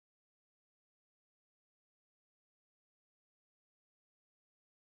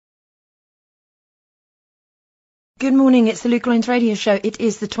Good morning, it's the Luke Collins Radio Show. It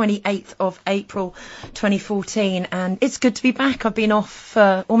is the 28th of April 2014 and it's good to be back. I've been off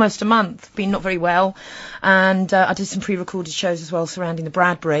for almost a month, been not very well, and I did some pre-recorded shows as well surrounding the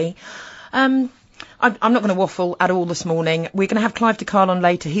Bradbury. I'm not going to waffle at all this morning. We're going to have Clive de Carl on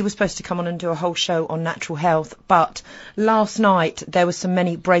later. He was supposed to come on and do a whole show on natural health, but last night there were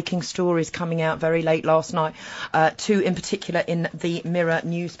many breaking stories coming out very late last night, two in particular in the Mirror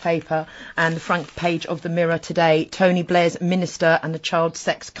newspaper and the front page of the Mirror today. Tony Blair's minister and the child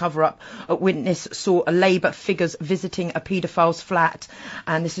sex cover-up. A witness saw a Labour figures visiting a paedophile's flat,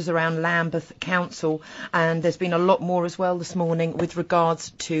 and this is around Lambeth Council, and there's been a lot more as well this morning with regards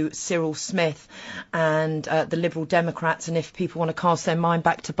to Cyril Smith and the Liberal Democrats. And if people want to cast their mind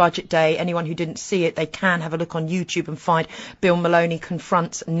back to Budget Day, anyone who didn't see it, they can have a look on YouTube and find Bill Maloney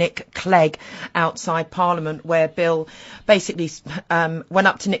confronts Nick Clegg outside Parliament, where Bill basically went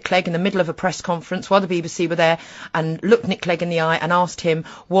up to Nick Clegg in the middle of a press conference while the BBC were there and looked Nick Clegg in the eye and asked him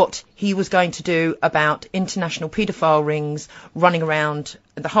what he was going to do about international paedophile rings running around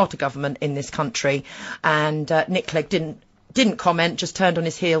the heart of government in this country. And Nick Clegg didn't comment, just turned on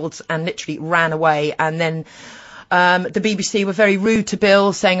his heels and literally ran away. And then the BBC were very rude to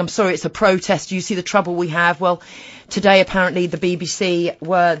Bill, saying, I'm sorry, it's a protest. Do you see the trouble we have? Well, today apparently the BBC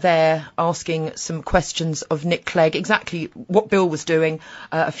were there asking some questions of Nick Clegg, exactly what Bill was doing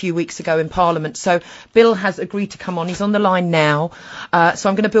a few weeks ago in Parliament. So Bill has agreed to come on. He's on the line now. So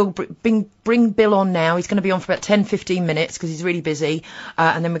I'm going to bring Bill on now. He's going to be on for about 10-15 minutes because he's really busy.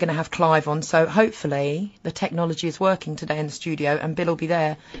 And then we're going to have Clive on. So hopefully the technology is working today in the studio and Bill will be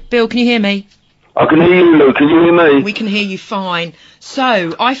there. Bill, can you hear me? I can hear you, Luke. Can you hear me? We can hear you fine.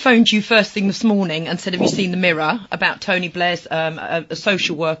 So I phoned you first thing this morning and said, have you seen the Mirror about Tony Blair's, a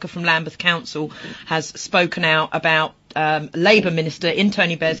social worker from Lambeth Council has spoken out about Labour minister in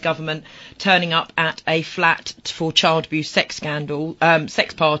Tony Blair's government turning up at a flat for child abuse sex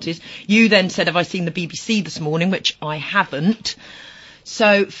parties. You then said, have I seen the BBC this morning, which I haven't.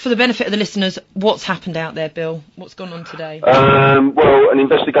 So, for the benefit of the listeners, what's happened out there, Bill? What's gone on today? Well, an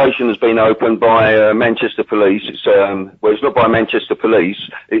investigation has been opened by Manchester Police. It's not by Manchester Police.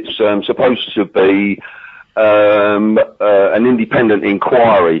 It's supposed to be an independent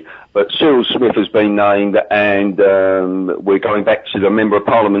inquiry. But Cyril Smith has been named, and we're going back to the Member of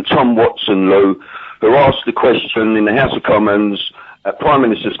Parliament, Tom Watson, Lou, who asked the question in the House of Commons at Prime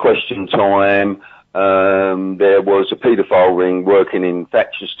Minister's question time. There was a paedophile ring working in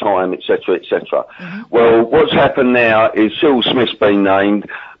Thatcher's time, etc., etc. Mm-hmm. Well, what's happened now is Cyril Smith's been named.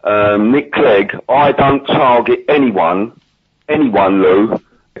 Nick Clegg, I don't target anyone, Lou.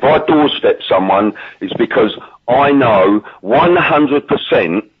 If I doorstep someone, it's because I know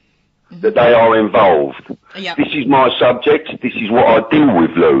 100% that they are involved. Yep. This is my subject. This is what I deal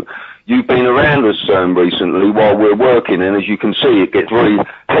with, Lou. You've been around us recently while we're working, and as you can see, it gets very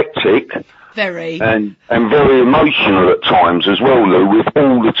hectic. Very. And very emotional at times as well, Lou, with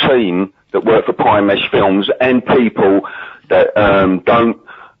all the team that work for Prime Mesh Films and people that don't,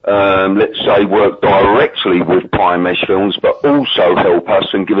 let's say, work directly with Prime Mesh Films, but also help us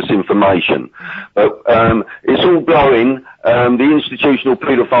and give us information. But it's all blowing. The institutional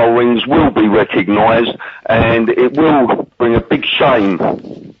paedophile rings will be recognised, and it will bring a big shame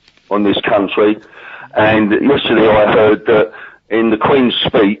on this country. And yesterday I heard that in the Queen's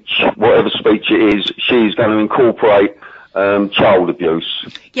speech, whatever speech it is, she's going to incorporate child abuse.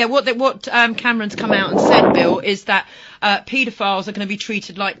 Yeah, what Cameron's come out and said, Bill, is that paedophiles are going to be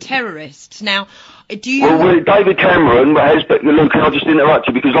treated like terrorists. Now, do you... Well, David Cameron has... But, Luke, can I just interrupt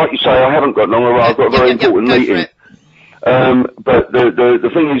you? Because, like you say, I haven't got long, I've got a very important meeting. But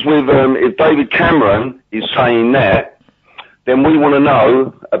the thing is, with if David Cameron is saying that, then we want to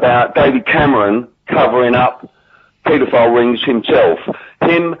know about David Cameron covering up paedophile rings himself,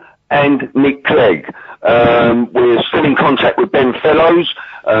 him and Nick Clegg. We're still in contact with Ben Fellows.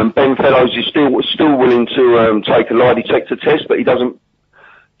 Ben Fellows is still willing to take a lie detector test, but he doesn't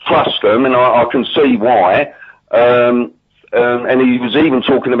trust them, and I can see why. And he was even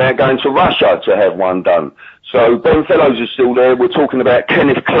talking about going to Russia to have one done. So Ben Fellows is still there. We're talking about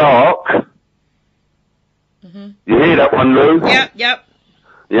Kenneth Clark. Mm-hmm. You hear that one, Lou? Yep.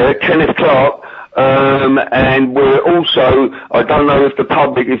 Yeah, Kenneth Clark. And we're also, I don't know if the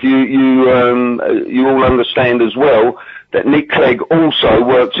public, if you all understand as well, that Nick Clegg also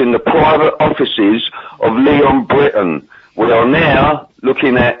works in the private offices of Leon Britton. We are now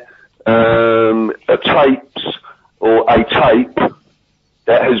looking at a tape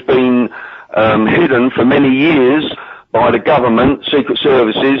that has been hidden for many years by the government, secret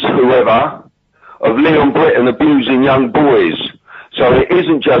services, whoever, of Leon Britton abusing young boys. So it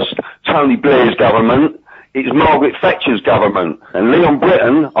isn't just Tony Blair's government, it's Margaret Thatcher's government. And Leon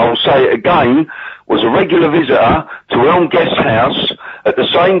Britton, I'll say it again, was a regular visitor to Elm Guest House at the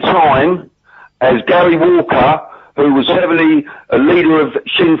same time as Gary Walker, who was heavily a leader of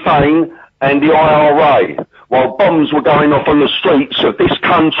Sinn Féin and the IRA, while bombs were going off on the streets of this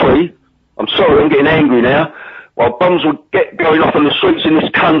country. I'm sorry, I'm getting angry now. While bombs were going off on the streets in this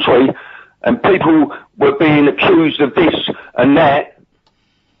country, and people were being accused of this and that,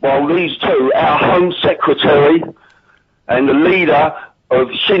 while these two, our Home Secretary and the leader of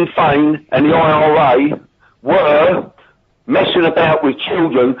Sinn Féin and the IRA, were messing about with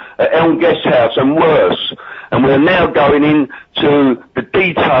children at Elm Guest House and worse. And we're now going into the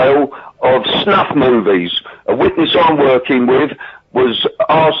detail of snuff movies. A witness I'm working with was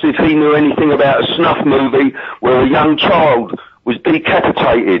asked if he knew anything about a snuff movie where a young child was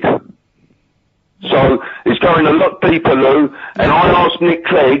decapitated. So it's going a lot deeper, Lou, and I asked Nick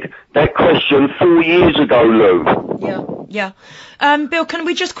Clegg that question 4 years ago, Lou. Yeah. Bill, can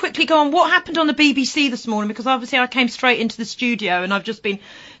we just quickly go on? What happened on the BBC this morning? Because obviously I came straight into the studio and I've just been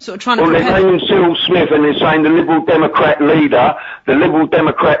sort of trying to prepare. Well, they're naming Cyril Smith and they're saying the Liberal Democrat leader, the Liberal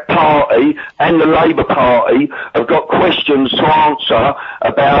Democrat Party and the Labour Party have got questions to answer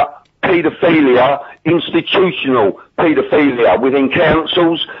about paedophilia, institutional paedophilia within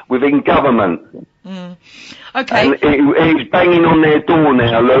councils, within government. Okay. And he's banging on their door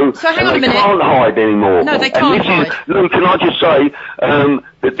now, Lou. So hang on a minute. They can't hide anymore. No, they can't hide. Lou, can I just say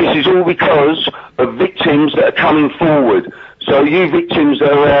that this is all because of victims that are coming forward. So you victims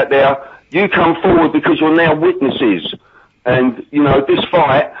that are out there, you come forward because you're now witnesses. And, you know, this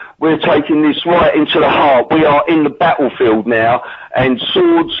fight, we're taking this right into the heart. We are in the battlefield now, and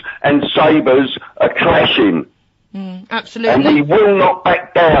swords and sabres are clashing. Absolutely. And we will not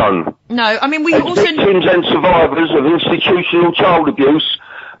back down. No, I mean, we As also... victims and survivors of institutional child abuse,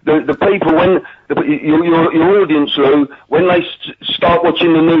 the people, when your audience, Lou, when they start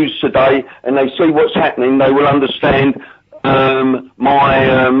watching the news today and they see what's happening, they will understand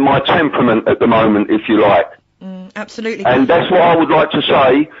my temperament at the moment, if you like. Absolutely. And that's what I would like to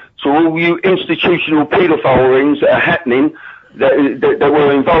say to all you institutional paedophile rings that are happening, that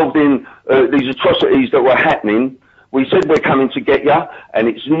were involved in these atrocities that were happening. We said we're coming to get you, and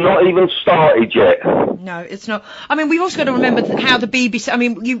it's not even started yet. No, it's not. I mean, we've also got to remember how the BBC... I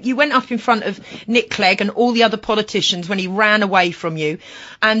mean, you went up in front of Nick Clegg and all the other politicians when he ran away from you,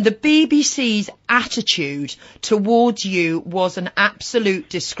 and the BBC's attitude towards you was an absolute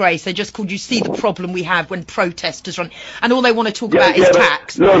disgrace. They just called you, see the problem we have when protesters run, and all they want to talk about is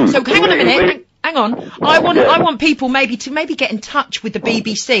tax. No, so hang on a minute. Hang on. I want people maybe to get in touch with the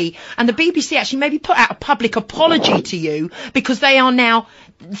BBC, and the BBC actually maybe put out a public apology to you, because they are now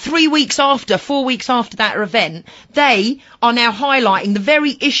 4 weeks after that event, they are now highlighting the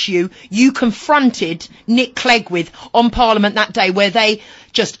very issue you confronted Nick Clegg with on Parliament that day, where they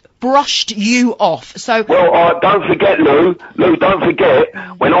just brushed you off. So well, don't forget, Lou, don't forget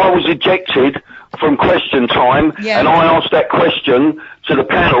when I was ejected from question time, and I asked that question to the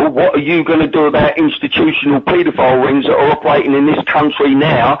panel, what are you going to do about institutional paedophile rings that are operating in this country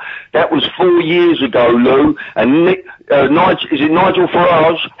now? That was 4 years ago, Lou, and Nigel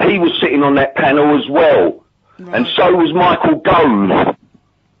Farage? He was sitting on that panel as well, and so was Michael Gove.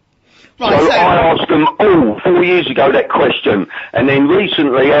 So I asked them all 4 years ago that question, and then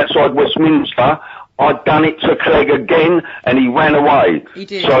recently outside Westminster, I'd done it to Clegg again, and he ran away. He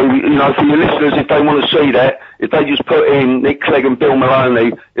did. So, you know, for your listeners, if they want to see that, if they just put in Nick Clegg and Bill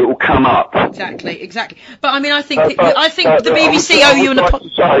Maloney, it will come up. Exactly. But I mean, I think the BBC owe you an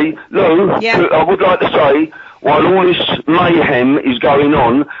apology. I would like to say, while all this mayhem is going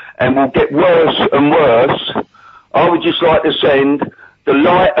on and will get worse and worse, I would just like to send the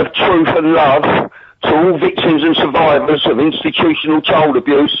light of truth and love to all victims and survivors of institutional child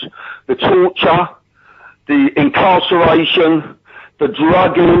abuse, the torture, the incarceration, the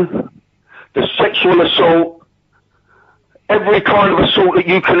drugging, the sexual assault, every kind of assault that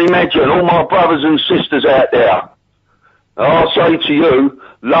you can imagine, all my brothers and sisters out there. I'll say to you,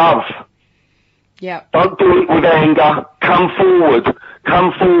 love. Yeah. Don't do it with anger. Come forward.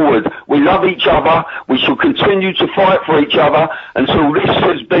 Come forward. We love each other. We shall continue to fight for each other until this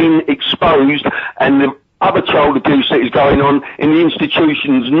has been exposed, and the other child abuse that is going on in the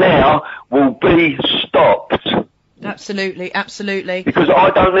institutions now will be stopped. Absolutely, absolutely. Because I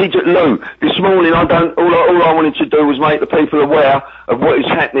don't need to, Lou, this morning all I wanted to do was make the people aware of what is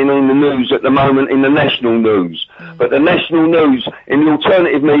happening in the news at the moment, in the national news. But the national news, in the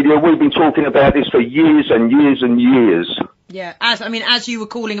alternative media, we've been talking about this for years and years and years. Yeah, as you were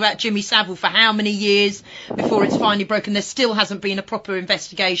calling about Jimmy Savile for how many years before it's finally broken, there still hasn't been a proper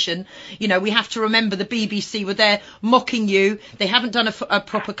investigation. You know, we have to remember the BBC were there mocking you. They haven't done a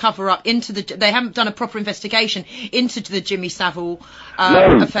proper cover-up they haven't done a proper investigation into the Jimmy Savile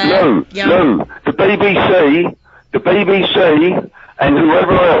affair. No. The BBC and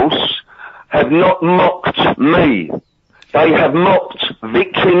whoever else have not mocked me. They have mocked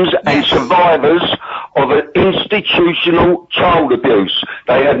victims and survivors of an institutional child abuse.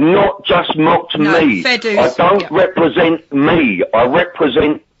 They have not just mocked me. Fair dues. I don't represent me. I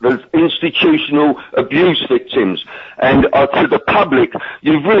represent the institutional abuse victims. And to the public,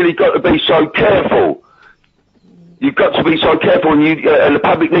 you've really got to be so careful. You've got to be so careful, and the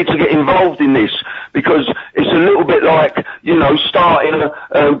public needs to get involved in this, because it's a little bit like, you know, starting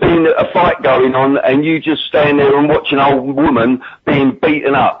being a fight going on, and you just stand there and watch an old woman being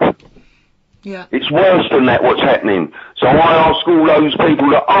beaten up. Yeah. It's worse than that, what's happening. So I ask all those people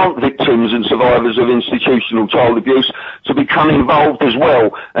that aren't victims and survivors of institutional child abuse to become involved as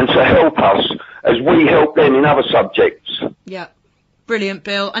well, and to help us as we help them in other subjects. Yeah. Brilliant,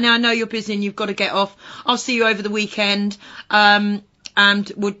 Bill. And I know you're busy and you've got to get off. I'll see you over the weekend, and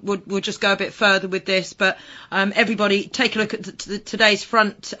we'll just go a bit further with this. But everybody, take a look at today's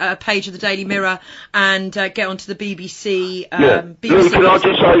front page of the Daily Mirror and get onto the BBC. BBC.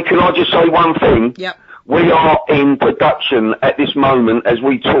 Lou, can I just say one thing? Yep. We are in production at this moment, as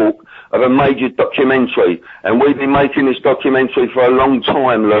we talk, of a major documentary, and we've been making this documentary for a long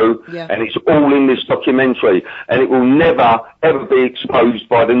time, Lou, and it's all in this documentary, and it will never, ever be exposed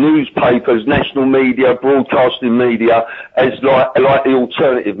by the newspapers, national media, broadcasting media, as like the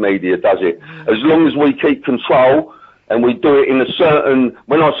alternative media does it. As long as we keep control, and we do it in a certain,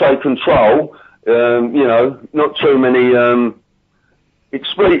 when I say control, you know, not too many,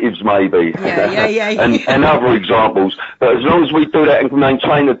 expletives maybe, and other examples. But as long as we do that and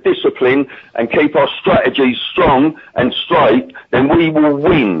maintain the discipline and keep our strategies strong and straight, then we will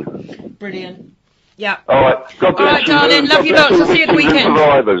win. Brilliant. Yeah. All right. God bless you. All right, darling. Love you lots. I'll see you at the weekend.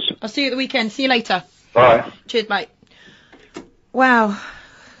 Survivors. I'll see you at the weekend. See you later. Bye. Cheers, mate. Wow.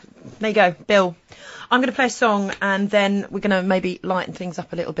 There you go, Bill. I'm going to play a song, and then we're going to maybe lighten things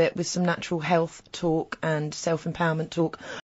up a little bit with some natural health talk and self-empowerment talk.